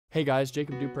Hey guys,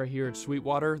 Jacob Dupre here at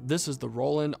Sweetwater. This is the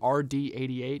Roland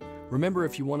RD-88. Remember,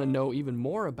 if you want to know even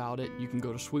more about it, you can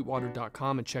go to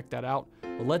sweetwater.com and check that out.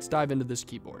 But let's dive into this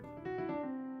keyboard.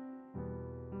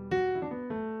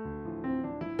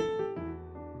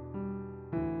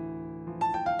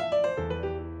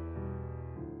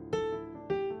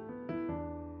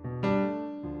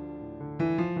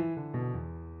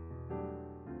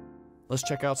 Let's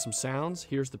check out some sounds.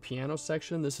 Here's the piano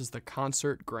section. This is the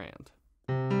Concert Grand.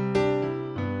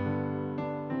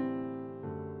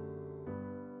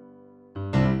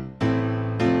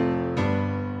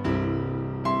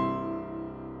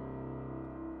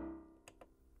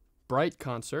 Bright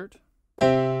Concert.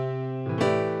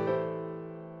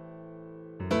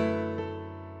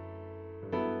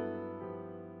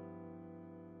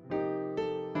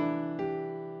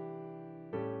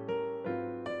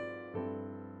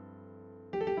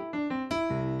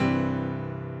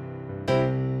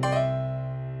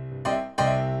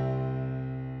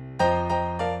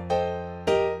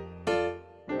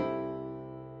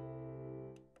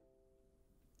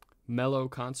 Mellow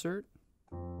Concert.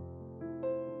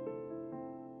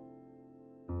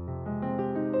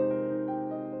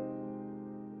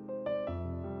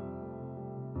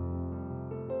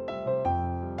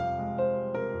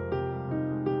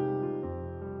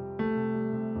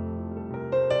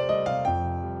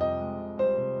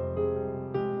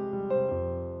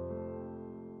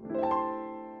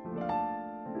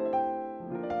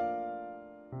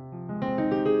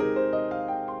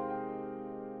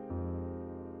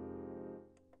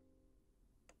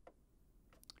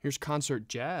 Here's Concert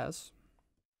Jazz.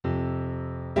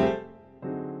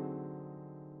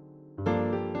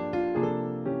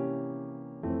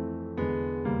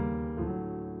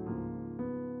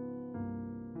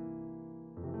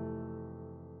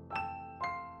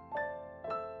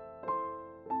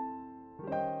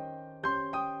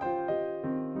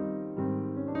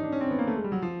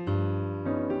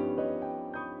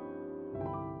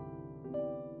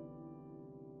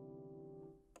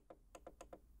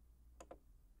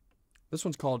 This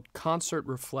one's called Concert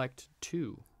Reflect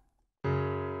 2.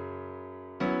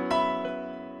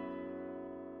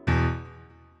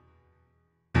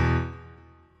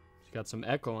 It's got some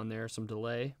echo on there, some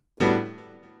delay.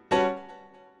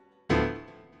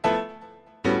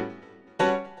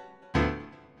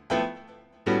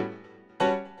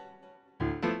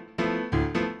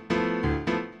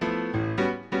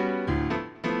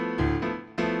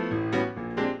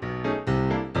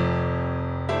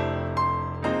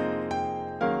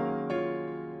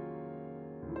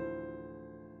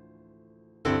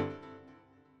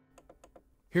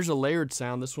 Here's a layered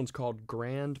sound. This one's called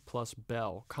Grand plus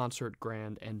Bell. Concert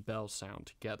Grand and Bell sound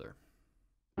together.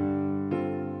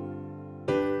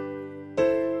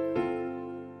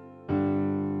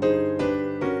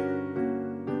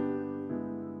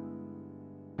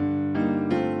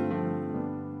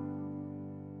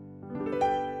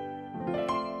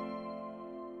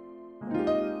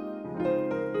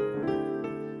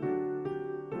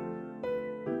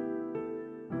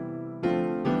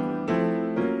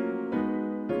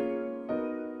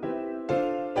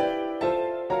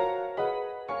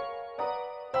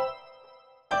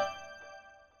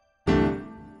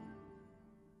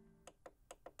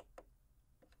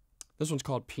 This one's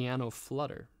called Piano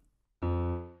Flutter.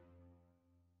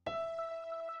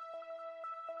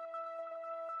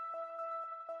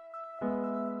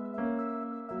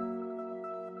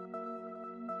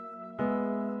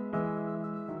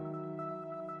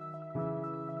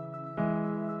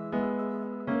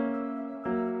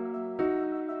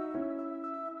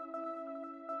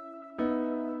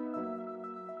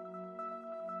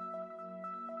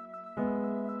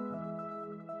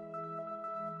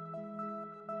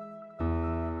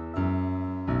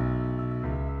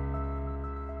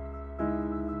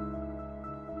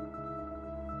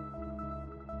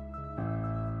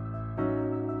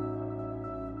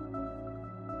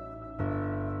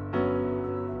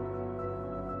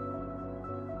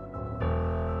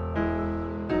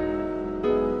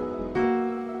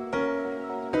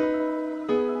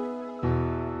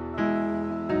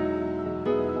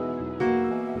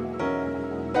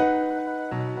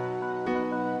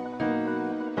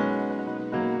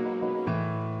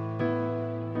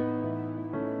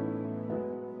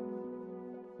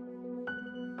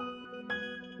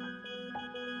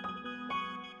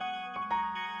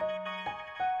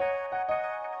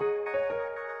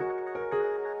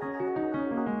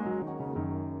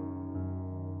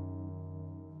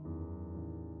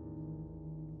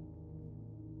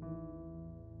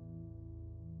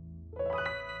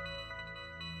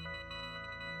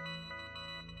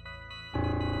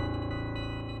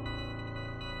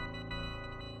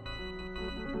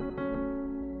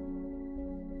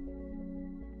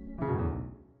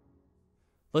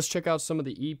 Let's check out some of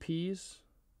the EPs.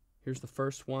 Here's the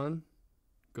first one.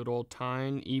 Good old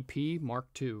Tyne EP Mark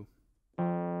II.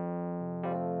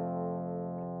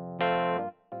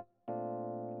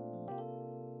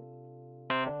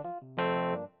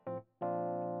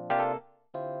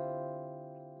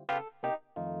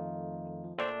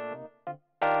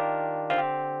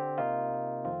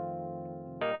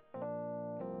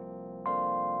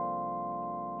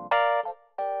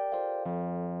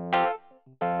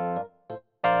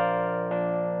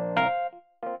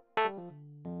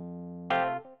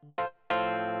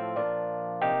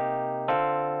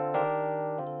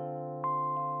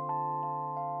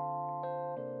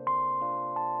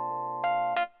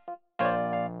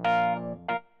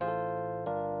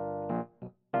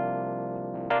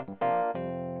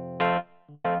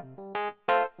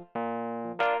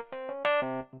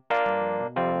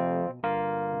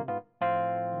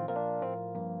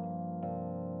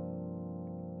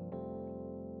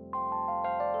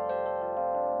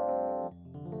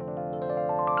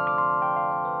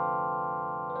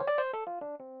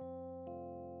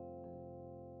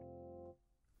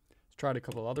 Tried a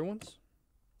couple other ones.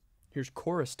 Here's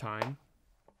chorus time.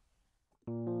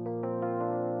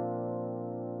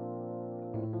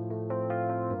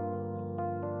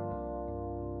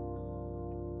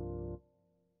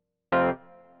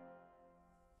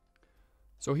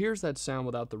 So here's that sound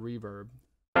without the reverb.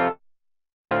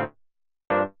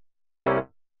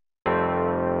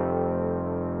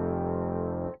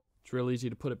 It's real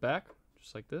easy to put it back,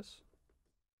 just like this.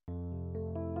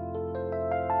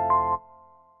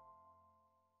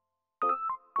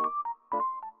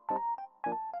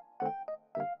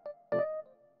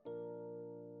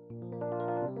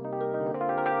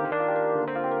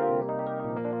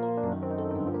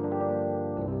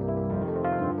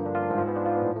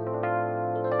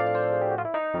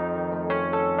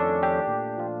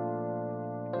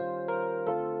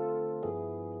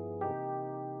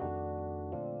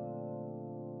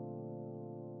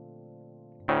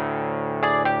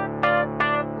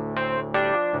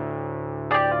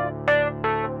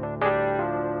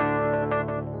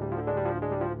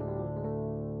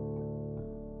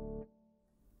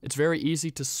 It's very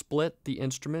easy to split the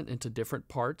instrument into different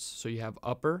parts. So you have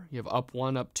upper, you have up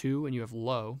 1, up 2, and you have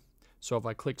low. So if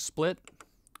I click split,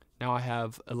 now I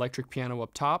have electric piano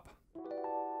up top, and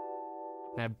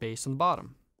I have bass on the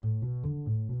bottom.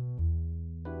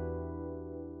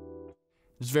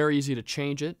 It's very easy to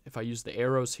change it. If I use the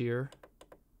arrows here,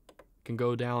 I can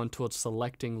go down until it's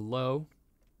selecting low,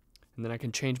 and then I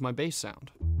can change my bass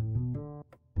sound.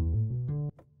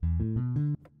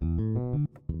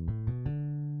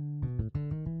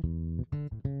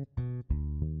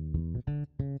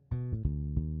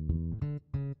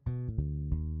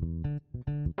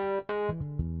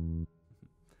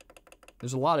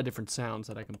 There's a lot of different sounds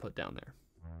that I can put down there.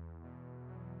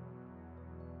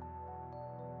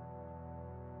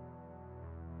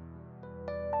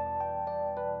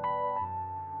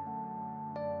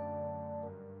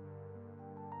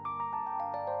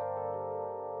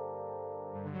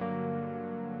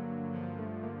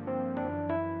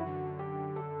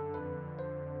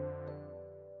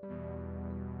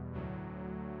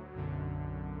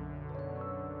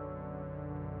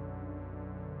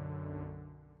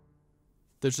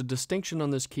 There's a distinction on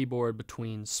this keyboard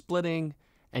between splitting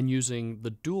and using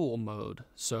the dual mode.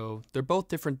 So they're both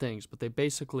different things, but they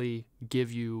basically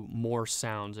give you more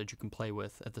sounds that you can play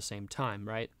with at the same time,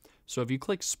 right? So if you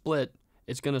click split,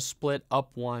 it's going to split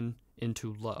up 1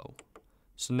 into low.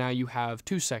 So now you have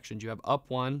two sections. You have up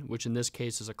 1, which in this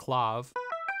case is a clav,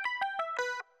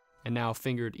 and now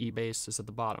fingered E bass is at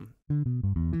the bottom.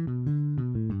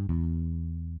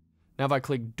 Now if I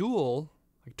click dual,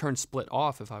 I can turn split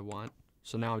off if I want.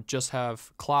 So now I just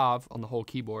have clav on the whole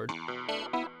keyboard.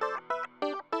 But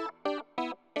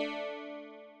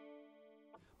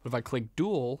if I click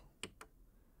dual,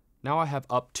 now I have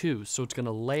up 2, so it's going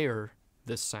to layer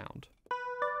this sound.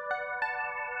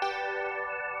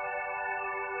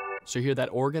 So you hear that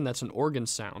organ? That's an organ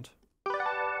sound.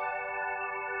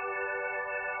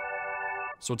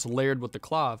 So it's layered with the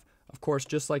clav. Of course,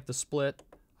 just like the split,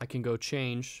 I can go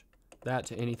change that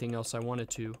to anything else I wanted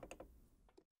to.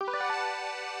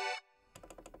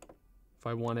 If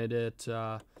I wanted it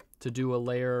to do a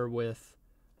layer with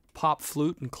pop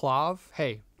flute and clav,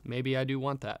 hey, maybe I do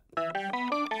want that.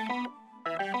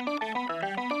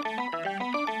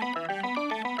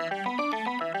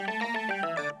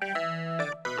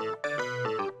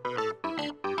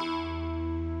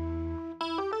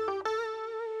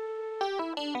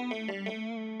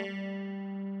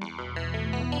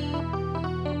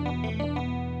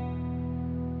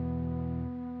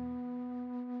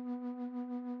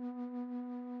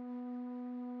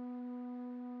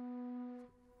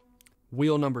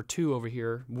 wheel number 2 over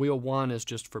here, wheel 1 is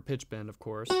just for pitch bend, of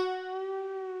course.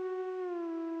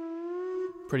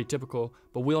 Pretty typical.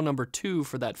 But wheel number 2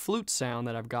 for that flute sound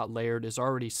that I've got layered is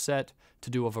already set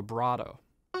to do a vibrato.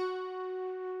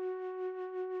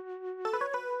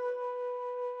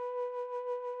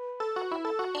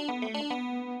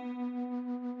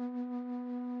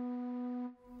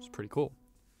 It's pretty cool.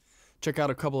 Check out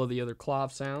a couple of the other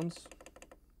clav sounds.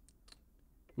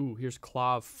 Ooh, here's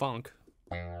clav funk.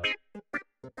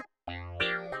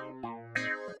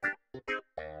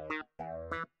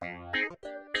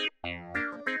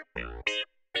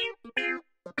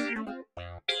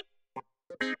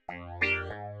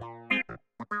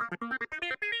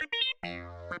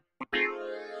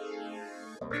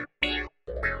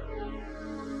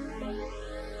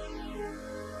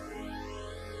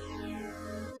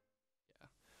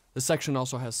 This section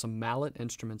also has some mallet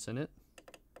instruments in it.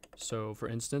 So, for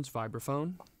instance,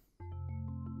 vibraphone.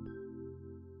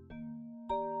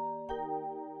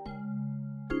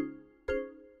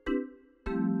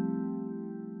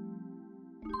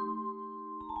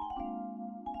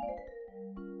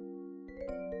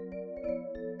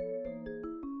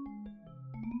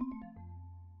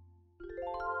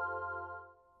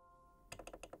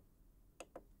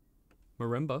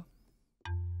 Marimba.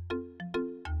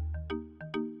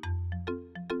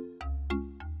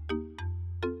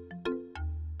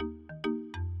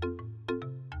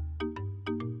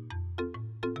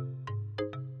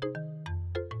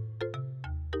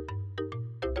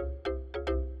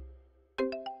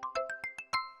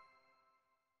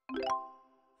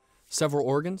 Several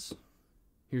organs.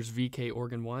 Here's VK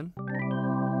organ 1.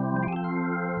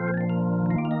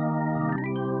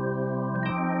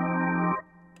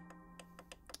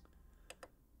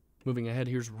 Moving ahead,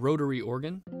 here's rotary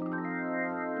organ.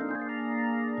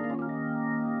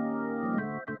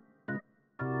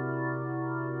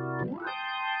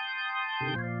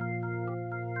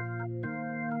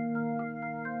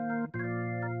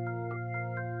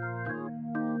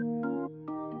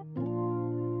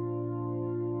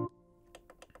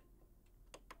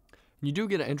 You do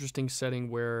get an interesting setting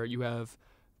where you have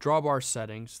drawbar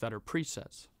settings that are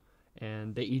presets,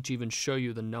 and they each even show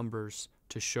you the numbers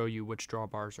to show you which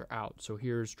drawbars are out. So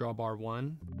here's drawbar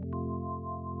 1,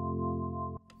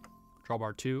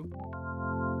 drawbar 2,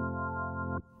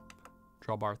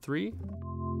 drawbar 3.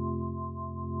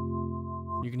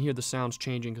 You can hear the sounds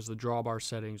changing because the drawbar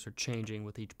settings are changing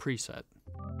with each preset.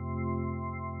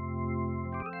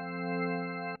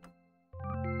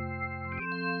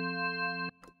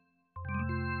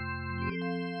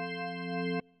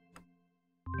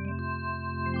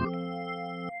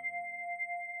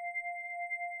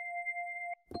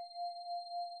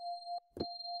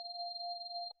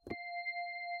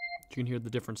 You can hear the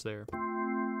difference there.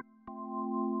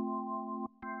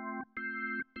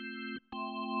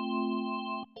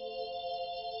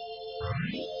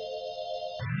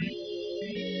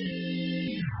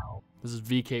 This is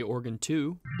VK organ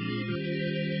 2.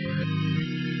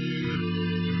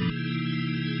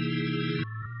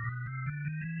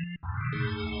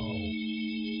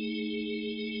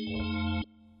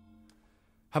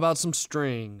 How about some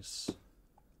strings?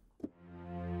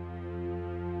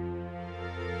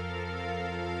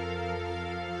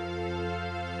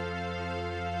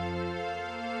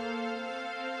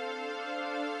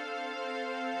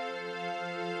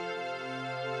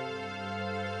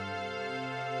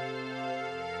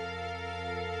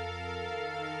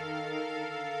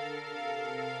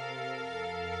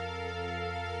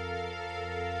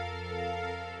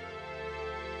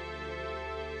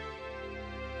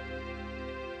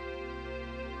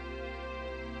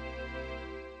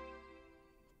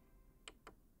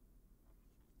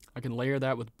 I can layer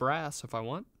that with brass if I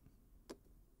want.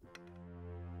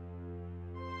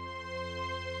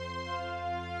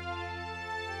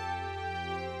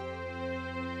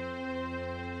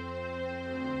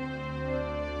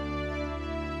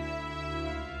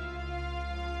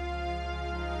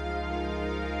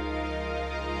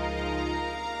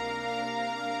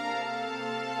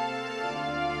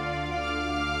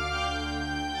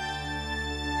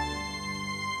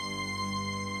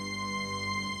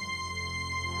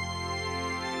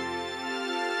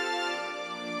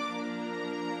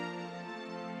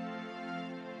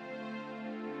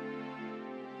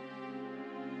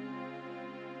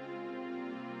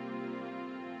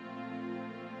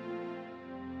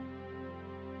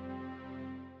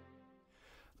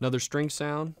 Another string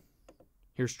sound.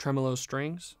 Here's tremolo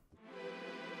strings.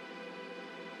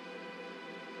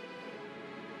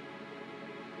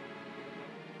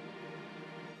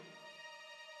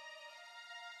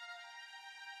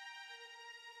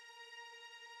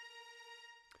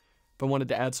 If I wanted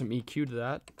to add some EQ to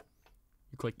that,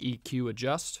 you click EQ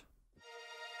Adjust.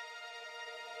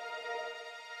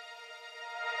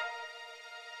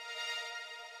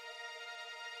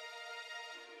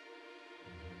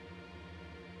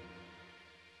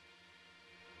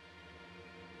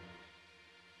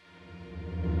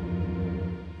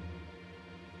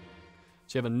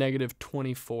 So you have a negative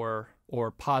 24 or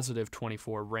positive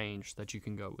 24 range that you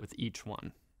can go with each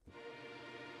one.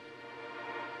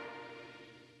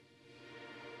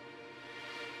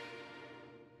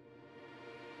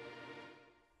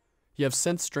 You have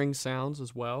synth string sounds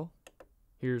as well.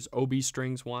 Here's OB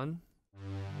strings 1.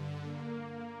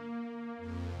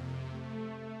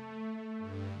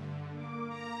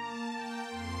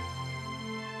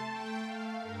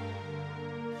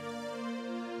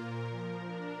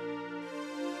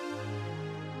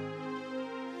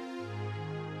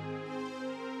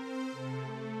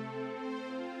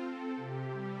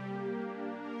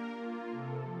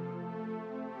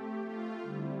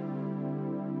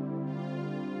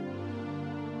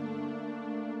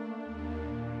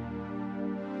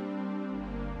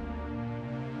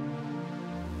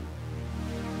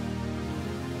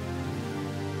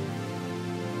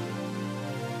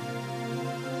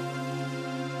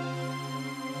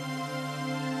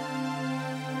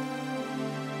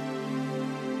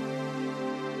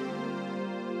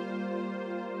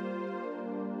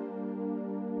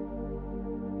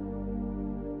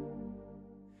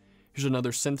 Here's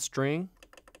another synth string.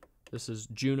 This is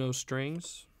Juno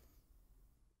strings.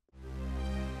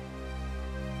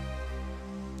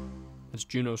 That's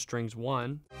Juno strings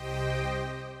 1.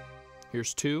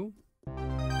 Here's 2.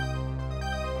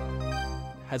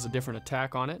 Has a different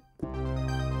attack on it.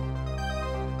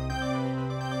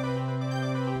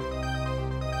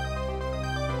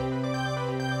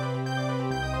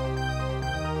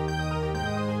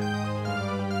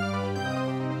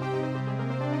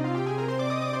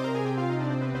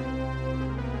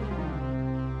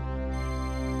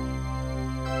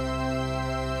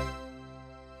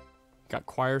 Got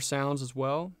choir sounds as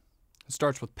well. It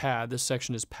starts with pad. This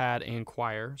section is pad and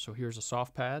choir. So here's a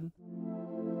soft pad.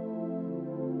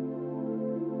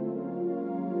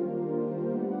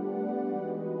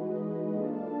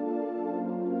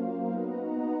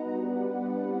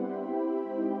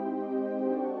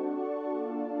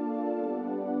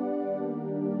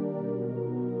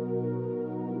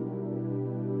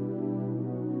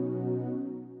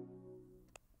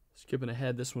 Skipping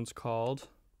ahead, this one's called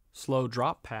slow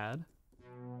drop pad.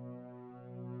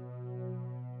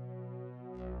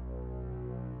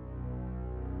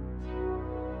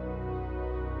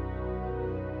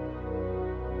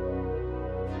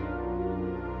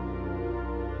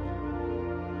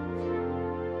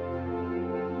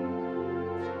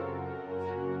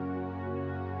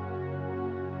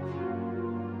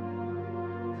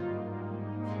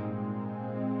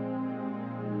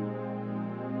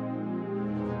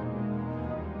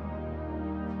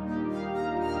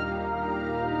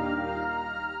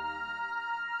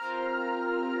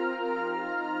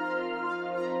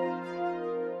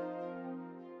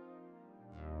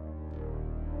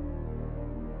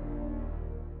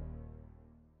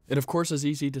 It of course is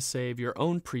easy to save your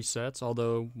own presets,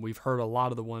 although we've heard a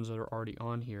lot of the ones that are already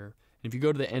on here. And if you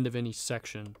go to the end of any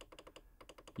section,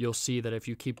 you'll see that if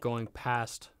you keep going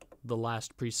past the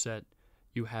last preset,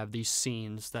 you have these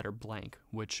scenes that are blank,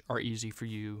 which are easy for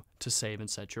you to save and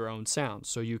set your own sounds.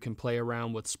 So you can play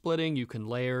around with splitting, you can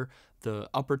layer the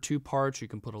upper 2 parts, you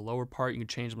can put a lower part, you can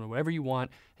change them to whatever you want,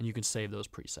 and you can save those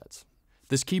presets.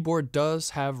 This keyboard does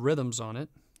have rhythms on it.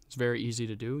 It's very easy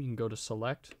to do. You can go to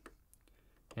Select,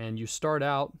 and you start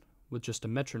out with just a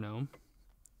metronome,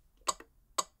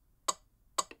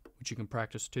 which you can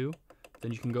practice too.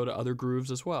 Then you can go to other grooves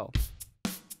as well.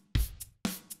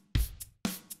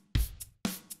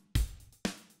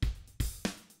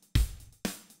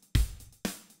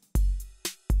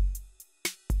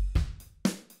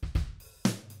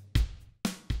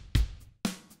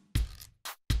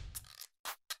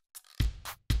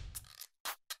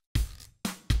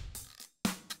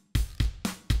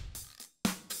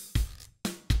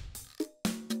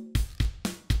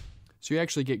 So you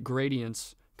actually get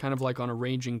gradients, kind of like on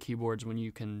arranging keyboards when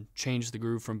you can change the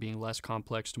groove from being less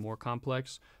complex to more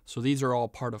complex. So these are all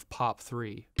part of Pop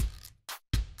 3.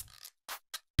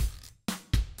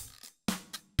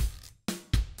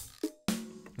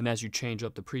 And as you change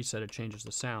up the preset, it changes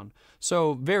the sound.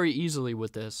 So very easily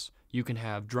with this, you can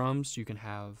have drums, you can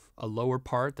have a lower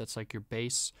part that's like your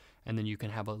bass, and then you can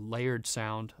have a layered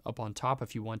sound up on top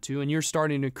if you want to, and you're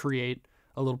starting to create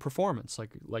a little performance,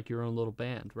 like your own little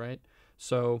band, right?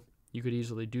 So you could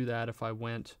easily do that if I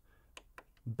went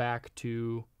back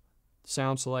to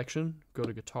Sound selection, go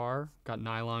to guitar, got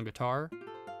nylon guitar.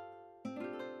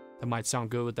 That might sound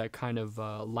good with that kind of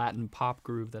Latin pop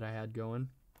groove that I had going.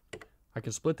 I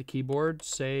can split the keyboard,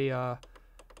 say I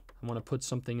want to put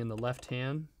something in the left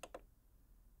hand.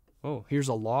 Oh, here's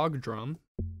a log drum.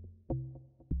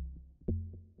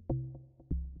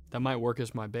 That might work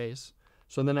as my bass.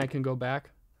 So then I can go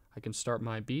back, I can start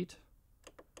my beat.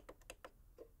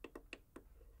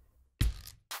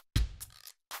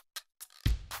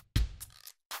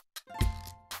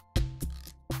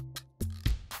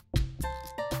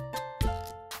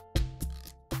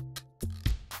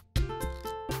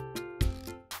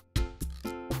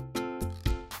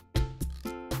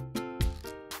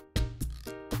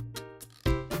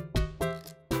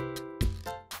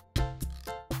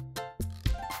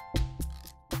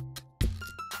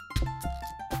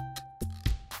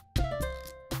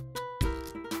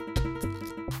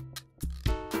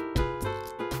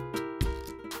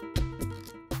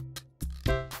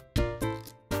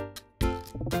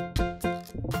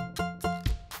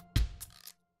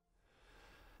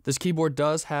 This keyboard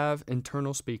does have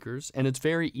internal speakers, and it's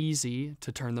very easy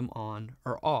to turn them on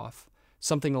or off.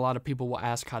 Something a lot of people will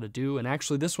ask how to do, and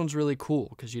actually this one's really cool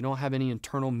because you don't have any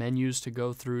internal menus to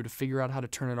go through to figure out how to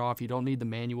turn it off. You don't need the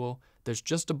manual. There's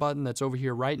just a button that's over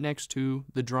here right next to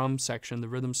the drum section, the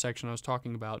rhythm section I was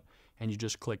talking about, and you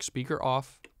just click speaker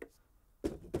off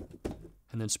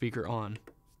and then speaker on.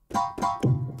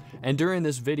 And during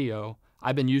this video,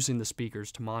 I've been using the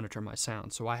speakers to monitor my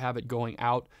sound, so I have it going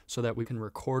out so that we can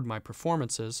record my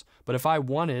performances. But if I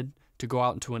wanted to go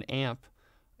out into an amp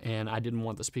and I didn't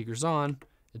want the speakers on,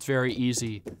 it's very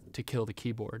easy to kill the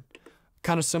keyboard.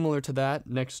 Kind of similar to that,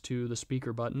 next to the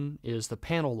speaker button is the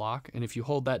panel lock, and if you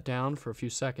hold that down for a few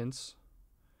seconds,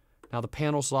 now the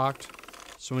panel's locked,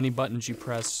 so any buttons you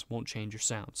press won't change your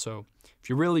sound. So if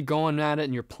you're really going at it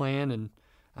and you're playing, and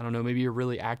I don't know, maybe you're a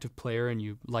really active player and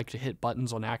you like to hit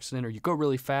buttons on accident, or you go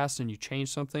really fast and you change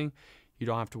something, you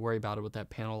don't have to worry about it with that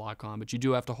panel lock on, but you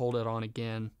do have to hold it on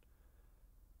again,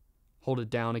 hold it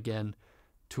down again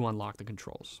to unlock the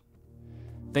controls.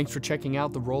 Thanks for checking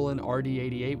out the Roland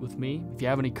RD-88 with me. If you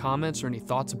have any comments or any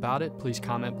thoughts about it, please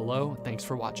comment below. Thanks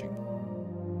for watching.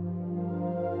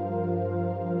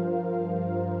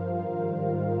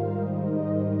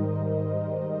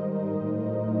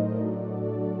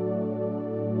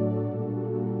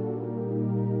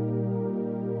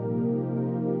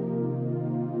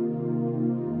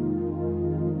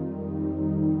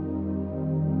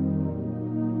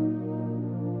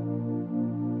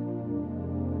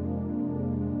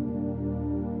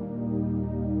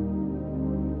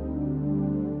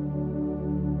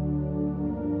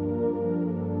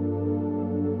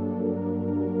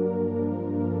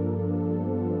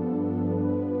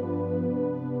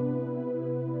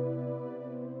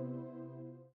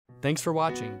 Thanks for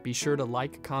watching. Be sure to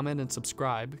like, comment, and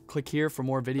subscribe. Click here for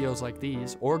more videos like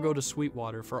these, or go to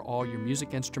Sweetwater for all your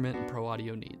music instrument and pro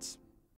audio needs.